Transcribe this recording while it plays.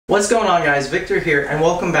What's going on, guys? Victor here, and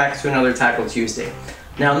welcome back to another Tackle Tuesday.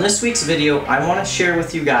 Now in this week's video, I want to share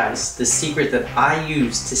with you guys the secret that I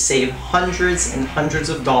use to save hundreds and hundreds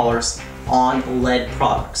of dollars on lead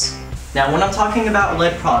products. Now when I'm talking about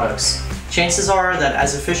lead products, chances are that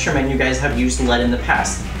as a fisherman you guys have used lead in the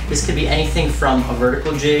past. This could be anything from a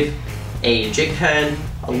vertical jig, a jig head,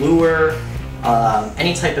 a lure,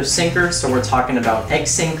 any type of sinker. So we're talking about egg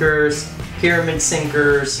sinkers, pyramid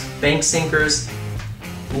sinkers, bank sinkers.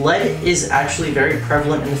 Lead is actually very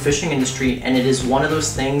prevalent in the fishing industry, and it is one of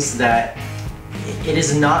those things that it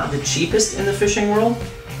is not the cheapest in the fishing world.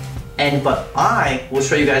 But I will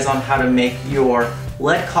show you guys on how to make your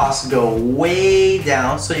lead costs go way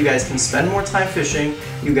down so you guys can spend more time fishing,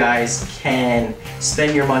 you guys can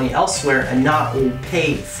spend your money elsewhere and not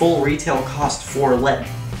pay full retail cost for lead.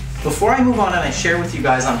 Before I move on and I share with you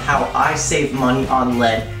guys on how I save money on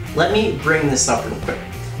lead, let me bring this up real quick.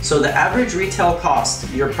 So the average retail cost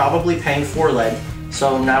you're probably paying for lead.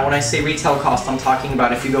 So now when I say retail cost, I'm talking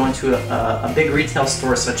about if you go into a big retail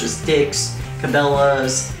store such as Dick's,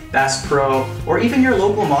 Cabela's, Bass Pro, or even your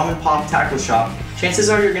local mom and pop tackle shop, chances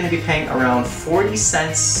are you're going to be paying around 40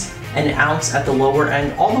 cents an ounce at the lower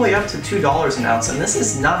end, all the way up to $2 an ounce. And this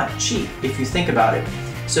is not cheap if you think about it.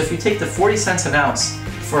 So if you take the 40 cents an ounce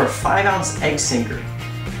for a 5-ounce egg sinker,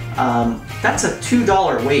 that's a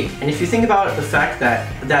 $2 weight. And if you think about it, the fact that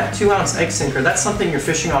that 2-ounce egg sinker, that's something you're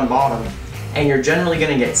fishing on bottom, and you're generally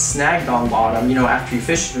going to get snagged on bottom, you know, after you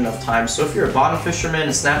fish it enough times. So if you're a bottom fisherman,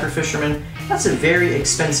 a snapper fisherman, that's a very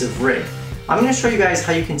expensive rig. I'm going to show you guys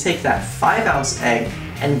how you can take that 5-ounce egg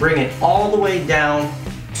and bring it all the way down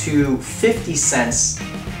to 50 cents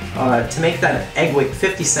to make that egg weight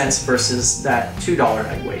 50 cents versus that $2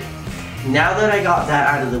 egg weight. Now that I got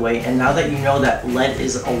that out of the way, and now that you know that lead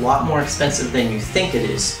is a lot more expensive than you think it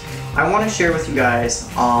is, I want to share with you guys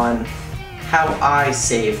on how I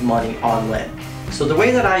save money on lead. So the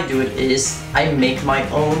way that I do it is I make my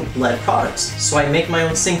own lead products. So I make my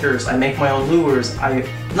own sinkers, I make my own lures,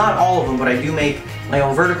 not all of them, but I do make my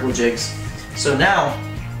own vertical jigs. So now,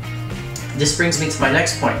 this brings me to my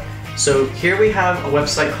next point. So here we have a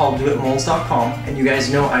website called doitmolds.com, and you guys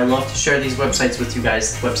know I love to share these websites with you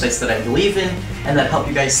guys, websites that I believe in and that help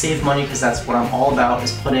you guys save money, because that's what I'm all about,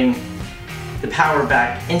 is putting the power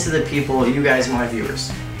back into the people, you guys, my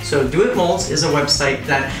viewers. So Do It Molds is a website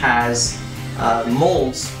that has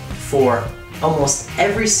molds for almost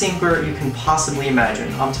every sinker you can possibly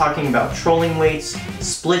imagine. I'm talking about trolling weights,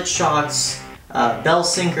 split shots, bell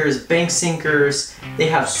sinkers, bank sinkers. They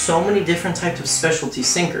have so many different types of specialty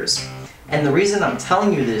sinkers. And the reason I'm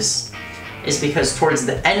telling you this is because towards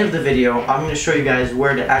the end of the video, I'm going to show you guys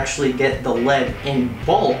where to actually get the lead in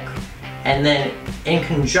bulk, and then in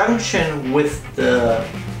conjunction with the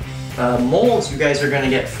molds you guys are going to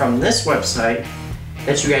get from this website,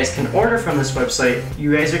 that you guys can order from this website,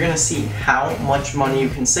 you guys are going to see how much money you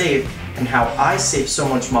can save and how I save so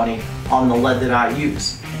much money on the lead that I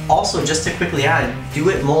use. Also, just to quickly add, Do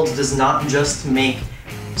It Molds does not just make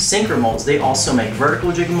sinker molds. They also make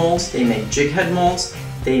vertical jig molds, they make jig head molds,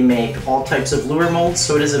 they make all types of lure molds.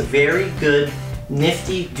 So it is a very good,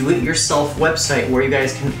 nifty, do-it-yourself website where you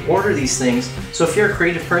guys can order these things. So if you're a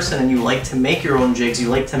creative person and you like to make your own jigs, you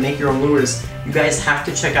like to make your own lures, you guys have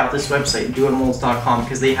to check out this website, doitmolds.com,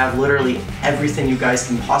 because they have literally everything you guys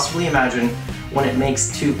can possibly imagine when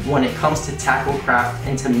it comes to tackle craft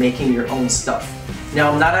and to making your own stuff. Now,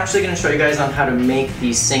 I'm not actually going to show you guys on how to make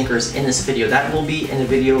these sinkers in this video. That will be in a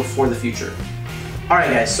video for the future. Alright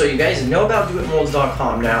guys, so you guys know about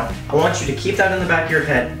doitmolds.com now. I want you to keep that in the back of your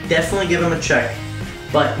head. Definitely give them a check.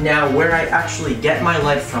 But now, where I actually get my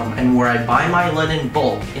lead from and where I buy my lead in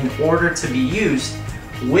bulk in order to be used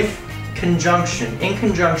in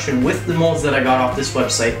conjunction with the molds that I got off this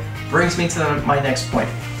website, brings me to my next point.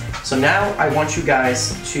 So now I want you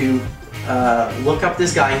guys to look up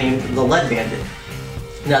this guy named the Lead Bandit.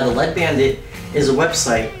 Now, the Lead Bandit is a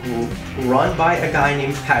website run by a guy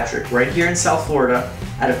named Patrick right here in South Florida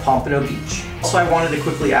out of Pompano Beach. Also, I wanted to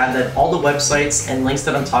quickly add that all the websites and links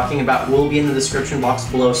that I'm talking about will be in the description box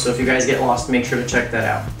below, so if you guys get lost, make sure to check that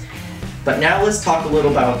out. But now let's talk a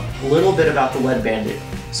little bit about the Lead Bandit.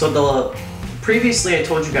 So previously I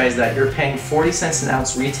told you guys that you're paying 40 cents an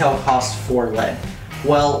ounce retail cost for lead.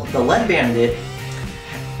 Well, the Lead Bandit,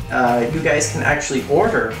 you guys can actually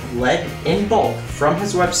order lead in bulk from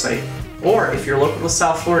his website, or if you're local to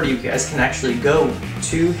South Florida, you guys can actually go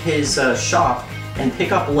to his shop and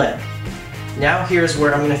pick up lead. Now here's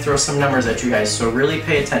where I'm going to throw some numbers at you guys, so really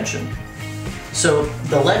pay attention. So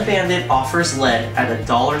the Lead Bandit offers lead at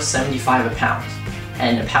 $1.75 a pound,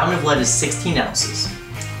 and a pound of lead is 16 ounces.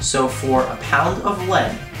 So for a pound of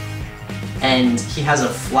lead, and he has a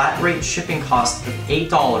flat rate shipping cost of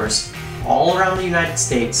 $8 all around the United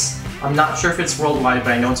States. I'm not sure if it's worldwide,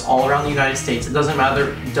 but I know it's all around the United States. It doesn't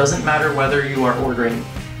matter whether you are ordering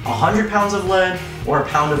 100 pounds of lead or a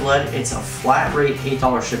pound of lead. It's a flat rate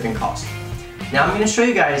 $8 shipping cost. Now I'm going to show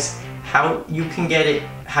you guys how you can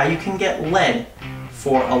get lead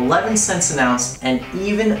for 11 cents an ounce and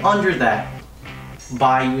even under that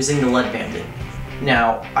by using the Lead Bandit.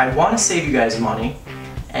 Now, I want to save you guys money,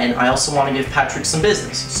 and I also want to give Patrick some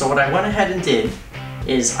business. So what I went ahead and did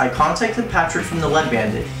is I contacted Patrick from the Lead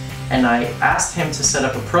Bandit, and I asked him to set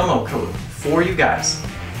up a promo code for you guys.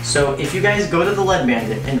 So if you guys go to the Lead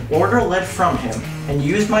Bandit and order lead from him and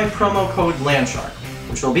use my promo code Landshark,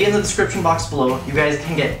 which will be in the description box below, you guys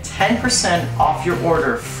can get 10% off your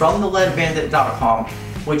order from theleadbandit.com,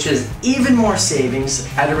 which is even more savings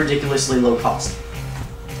at a ridiculously low cost.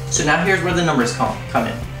 So now here's where the numbers come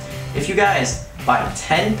in. If you guys buy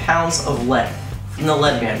 10 pounds of lead from the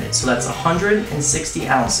Lead Bandit, so that's 160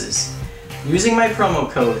 ounces, using my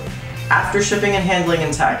promo code, after shipping and handling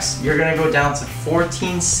and tax, you're gonna go down to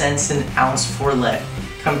 14 cents an ounce for lead.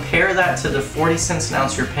 Compare that to the 40 cents an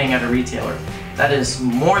ounce you're paying at a retailer. That is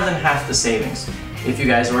more than half the savings. If you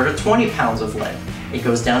guys order 20 pounds of lead, it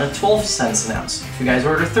goes down to 12 cents an ounce. If you guys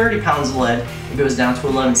order 30 pounds of lead, it goes down to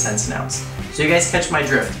 11 cents an ounce. So you guys catch my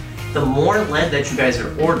drift. The more lead that you guys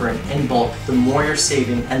are ordering in bulk, the more you're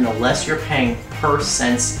saving and the less you're paying per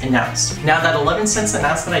cents an ounce. Now that 11 cents an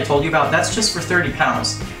ounce that I told you about, that's just for 30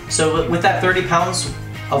 pounds. So with that 30 pounds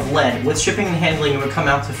of lead, with shipping and handling, it would come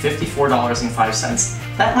out to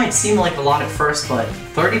 $54.05. That might seem like a lot at first, but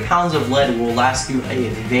 30 pounds of lead will last you a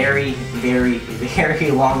very, very,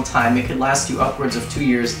 very long time. It could last you upwards of 2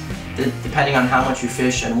 years, depending on how much you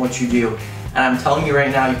fish and what you do. And I'm telling you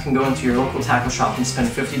right now, you can go into your local tackle shop and spend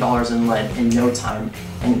 $50 in lead in no time,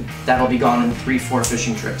 and that'll be gone in 3-4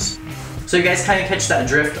 fishing trips. So you guys kind of catch that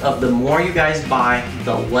drift of the more you guys buy,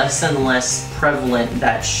 the less and less prevalent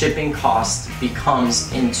that shipping cost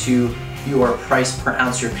becomes into your price per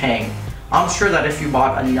ounce you're paying. I'm sure that if you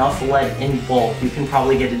bought enough lead in bulk, you can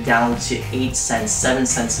probably get it down to 8 cents, 7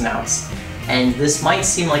 cents an ounce. And this might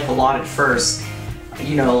seem like a lot at first.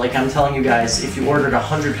 You know, like I'm telling you guys, if you ordered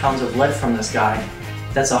 100 pounds of lead from this guy,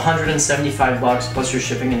 that's 175 bucks plus your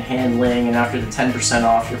shipping and handling, and after the 10%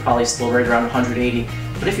 off, you're probably still right around 180.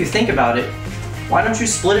 But if you think about it, why don't you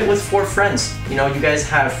split it with 4 friends? You know, you guys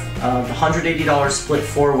have the $180 split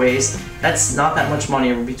 4 ways. That's not that much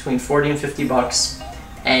money, between 40 and 50 bucks.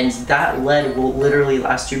 And that lead will literally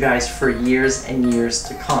last you guys for years and years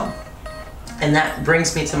to come. And that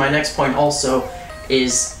brings me to my next point also,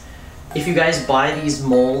 is if you guys buy these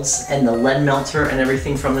molds and the lead melter and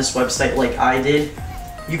everything from this website like I did,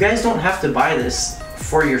 you guys don't have to buy this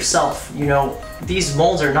for yourself. You know, these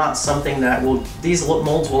molds are not something that these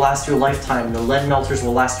molds will last you a lifetime. The lead melters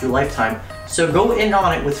will last you a lifetime. So go in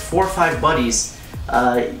on it with 4 or 5 buddies.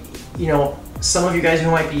 You know, some of you guys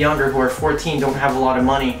who might be younger, who are 14, don't have a lot of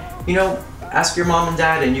money. You know, ask your mom and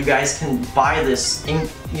dad, and you guys can buy this,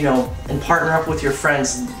 you know, and partner up with your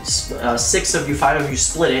friends. 6 of you, 5 of you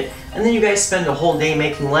split it, and then you guys spend a whole day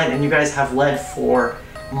making lead, and you guys have lead for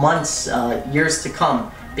months, years to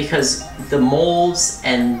come. Because the molds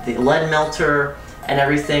and the lead melter and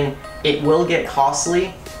everything, it will get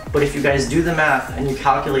costly, but if you guys do the math and you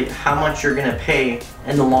calculate how much you're gonna pay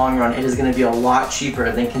in the long run, it is gonna be a lot cheaper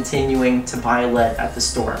than continuing to buy lead at the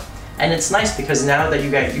store. And it's nice because now that you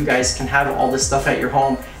guys can have all this stuff at your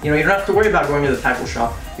home, you know, you don't have to worry about going to the tackle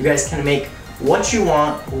shop. You guys can make what you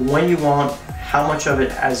want, when you want, how much of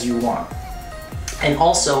it as you want. And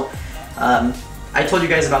also, I told you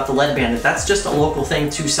guys about the Lead Bandit. That's just a local thing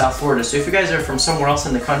to South Florida. So if you guys are from somewhere else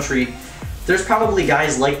in the country, there's probably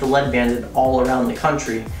guys like the Lead Bandit all around the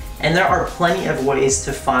country. And there are plenty of ways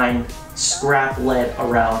to find scrap lead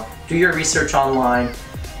around. Do your research online.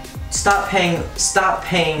 Stop paying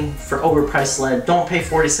for overpriced lead. Don't pay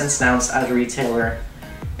 40 cents an ounce at a retailer.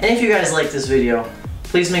 And if you guys like this video,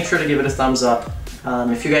 please make sure to give it a thumbs up.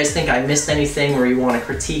 If you guys think I missed anything or you want to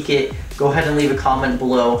critique it, go ahead and leave a comment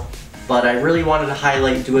below. But I really wanted to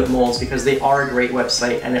highlight Do It Molds because they are a great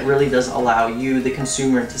website, and it really does allow you, the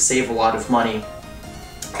consumer, to save a lot of money.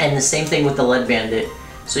 And the same thing with the Lead Bandit.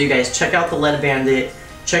 So you guys check out the Lead Bandit,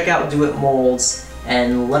 check out Do It Molds,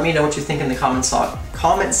 and let me know what you think in the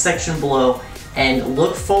comment section below. And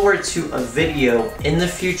look forward to a video in the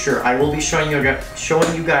future. I will be showing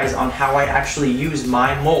you guys on how I actually use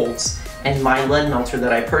my molds and my lead melter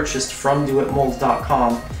that I purchased from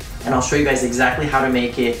doitmolds.com. And I'll show you guys exactly how to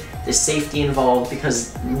make it, the safety involved,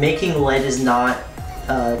 because making lead is not,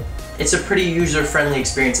 it's a pretty user-friendly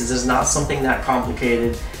experience. It is not something that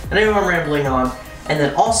complicated. And I know I'm rambling on, And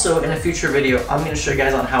then also in a future video, I'm going to show you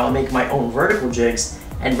guys on how I make my own vertical jigs.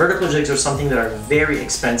 And vertical jigs are something that are very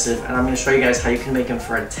expensive, and I'm going to show you guys how you can make them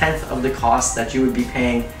for 1/10 of the cost that you would be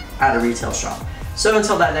paying at a retail shop. So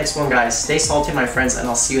until that next one, guys, stay salty, my friends, and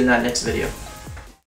I'll see you in that next video.